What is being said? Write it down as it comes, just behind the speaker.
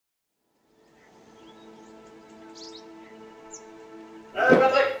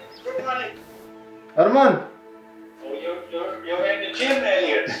Arman! Oh, you're in the gym,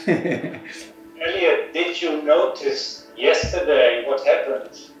 Elliot. Elliot, did you notice yesterday what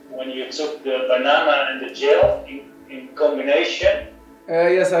happened when you took the banana and the gel in combination?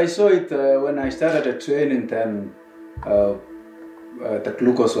 Yes, I saw it when I started the training. Then the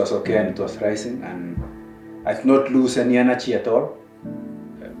glucose was okay and it was rising, and I did not lose any energy at all.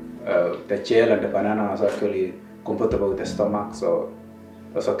 The gel and the banana was actually compatible with the stomach, so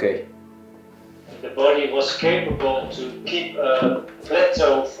it was okay. The body was capable to keep a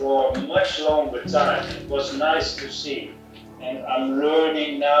plateau for much longer time. It was nice to see. And I'm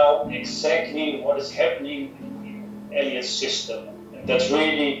learning now exactly what is happening in Elliot's system. And that's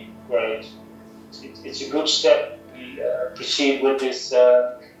really great. It's a good step. We proceed with this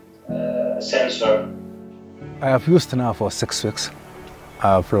sensor. I have used now for 6 weeks.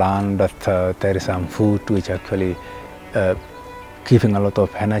 I've learned that there is some food which actually giving a lot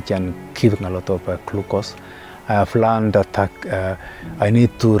of energy and giving a lot of glucose. I have learned that I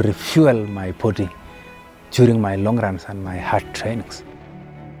need to refuel my body during my long runs and my hard trainings.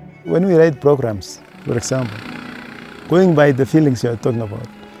 When we write programs, for example, going by the feelings you are talking about,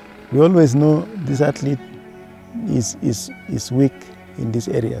 we always know this athlete is weak in these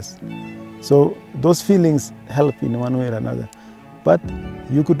areas. So those feelings help in one way or another. But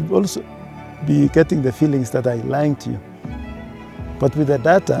you could also be getting the feelings that are lying to you. But with the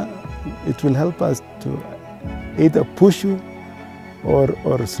data, it will help us to either push you or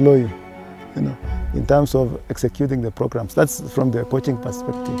slow you, in terms of executing the programs. That's from the coaching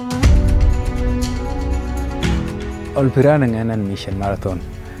perspective. I'll be running an mission marathon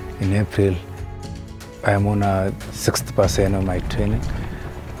in April. I'm on 60% of my training.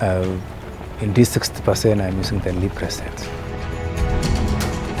 In this 60%, I'm using the Libre sense.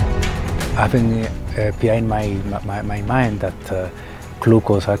 Having behind my mind that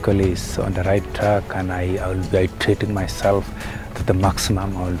glucose actually is on the right track, and I will be treating myself to the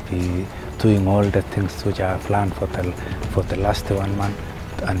maximum. I will be doing all the things which I have planned for the last 1 month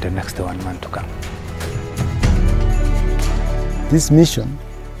and the next 1 month to come. This mission,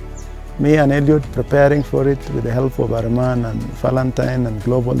 me and Elliot preparing for it with the help of Arman and Valentine and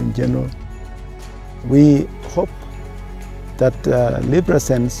Global in general, we hope that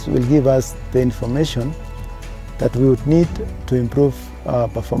LibreSense will give us the information that we would need to improve our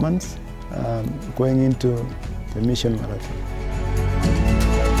performance going into the mission marathon.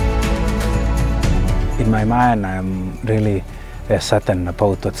 In my mind, I'm really certain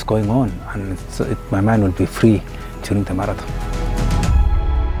about what's going on, and my mind will be free during the marathon.